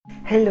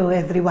Hello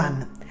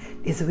everyone!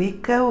 This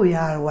week we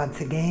are once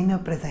again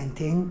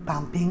presenting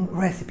pumpkin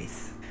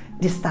recipes.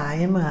 This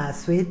time a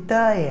sweet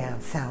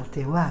and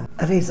salty one.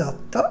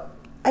 Risotto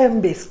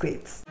and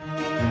biscuits.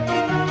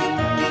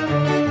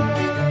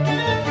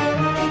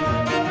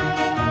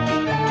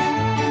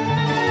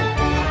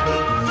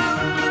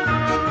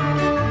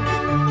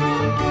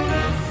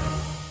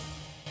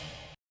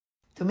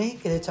 To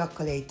make the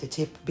chocolate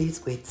chip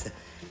biscuits,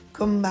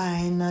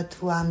 combine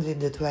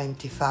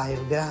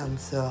 225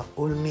 grams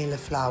wholemeal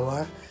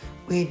flour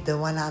with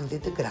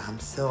 100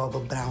 grams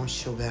of brown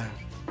sugar.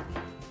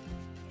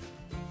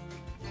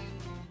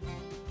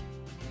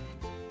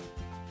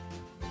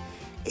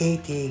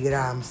 $80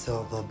 grams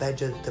of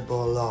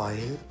vegetable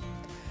oil,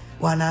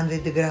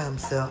 100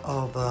 grams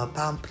of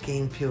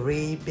pumpkin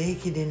puree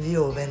baked in the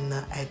oven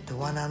at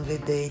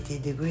 180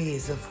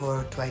 degrees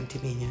for 20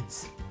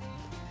 minutes,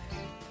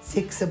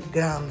 6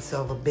 grams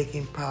of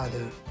baking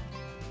powder.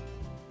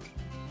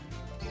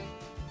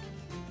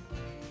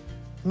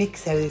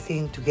 Mix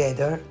everything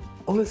together,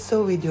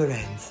 also with your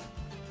hands.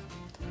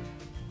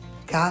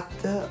 Cut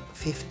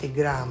 50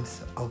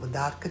 grams of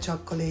dark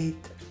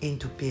chocolate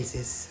into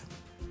pieces.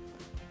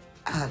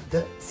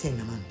 Add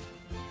cinnamon.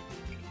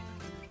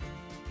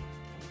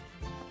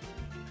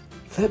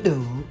 The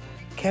dough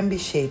can be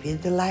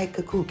shaped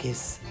like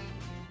cookies.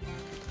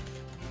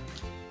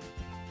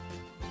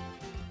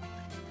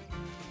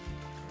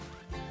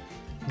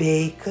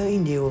 Bake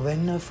in the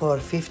oven for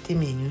 50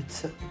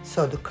 minutes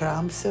so the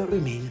crumbs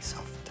remain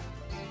soft.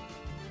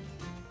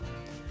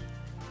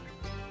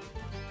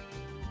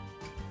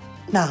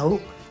 Now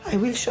I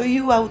will show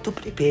you how to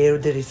prepare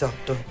the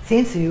risotto.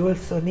 Since you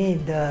also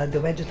need the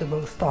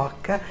vegetable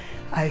stock,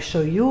 I'll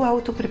show you how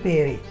to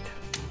prepare it.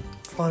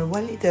 For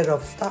 1 liter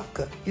of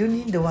stock, you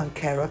need 1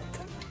 carrot,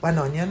 1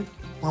 onion,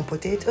 1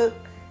 potato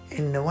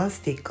and 1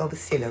 stick of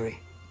celery.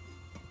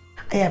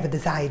 I have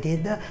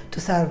decided to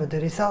serve the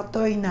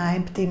risotto in an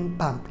empty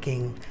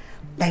pumpkin.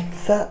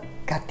 Let's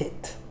cut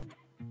it.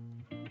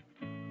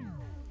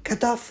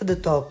 Cut off the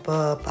top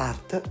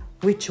part,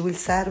 which will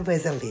serve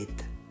as a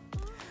lid.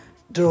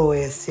 Draw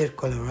a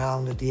circle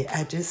around the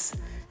edges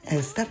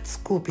and start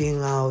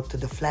scooping out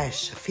the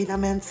flesh,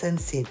 filaments and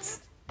seeds.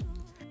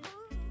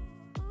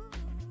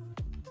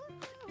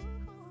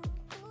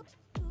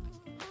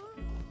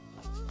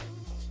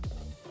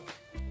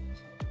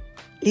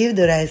 Leave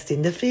the rest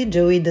in the fridge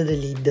with the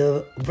lid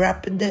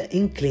wrapped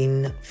in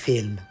cling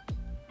film.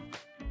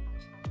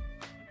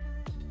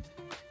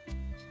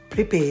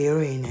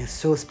 Prepare in a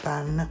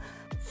saucepan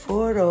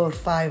 4 or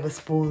 5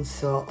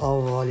 spoons of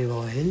olive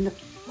oil,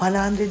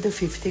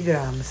 150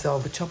 grams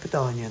of chopped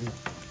onion.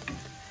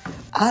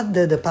 Add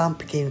the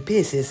pumpkin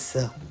pieces.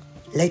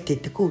 Let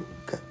it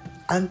cook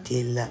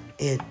until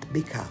it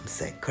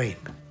becomes a cream.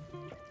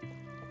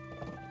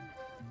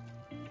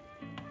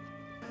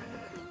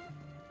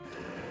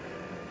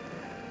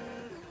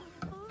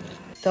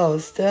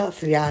 Toast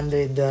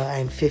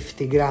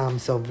 350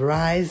 grams of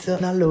rice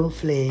on a low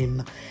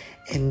flame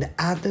and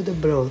add the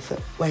broth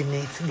when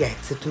it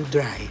gets too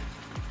dry.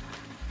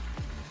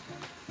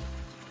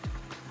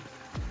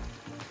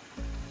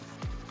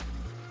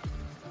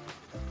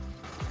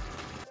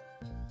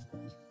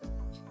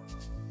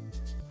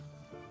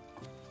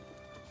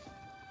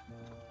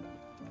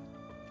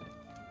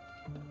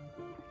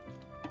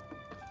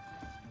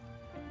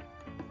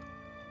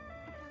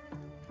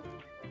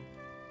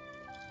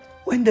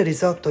 When the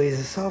risotto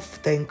is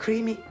soft and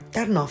creamy,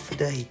 turn off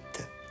the heat.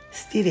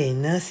 Stir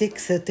in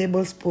 6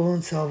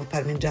 tablespoons of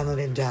Parmigiano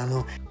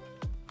Reggiano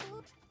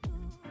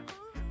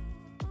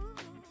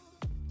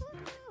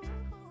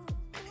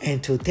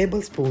and 2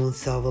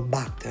 tablespoons of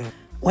butter.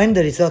 When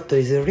the risotto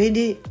is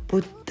ready,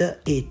 put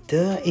it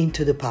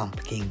into the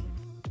pumpkin.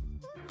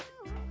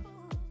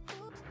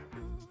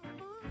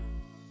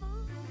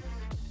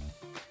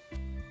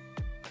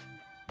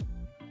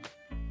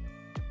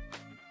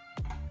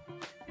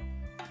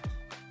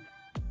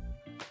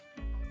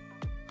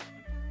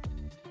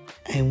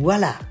 And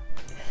voilà!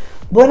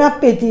 Buon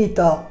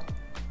appetito!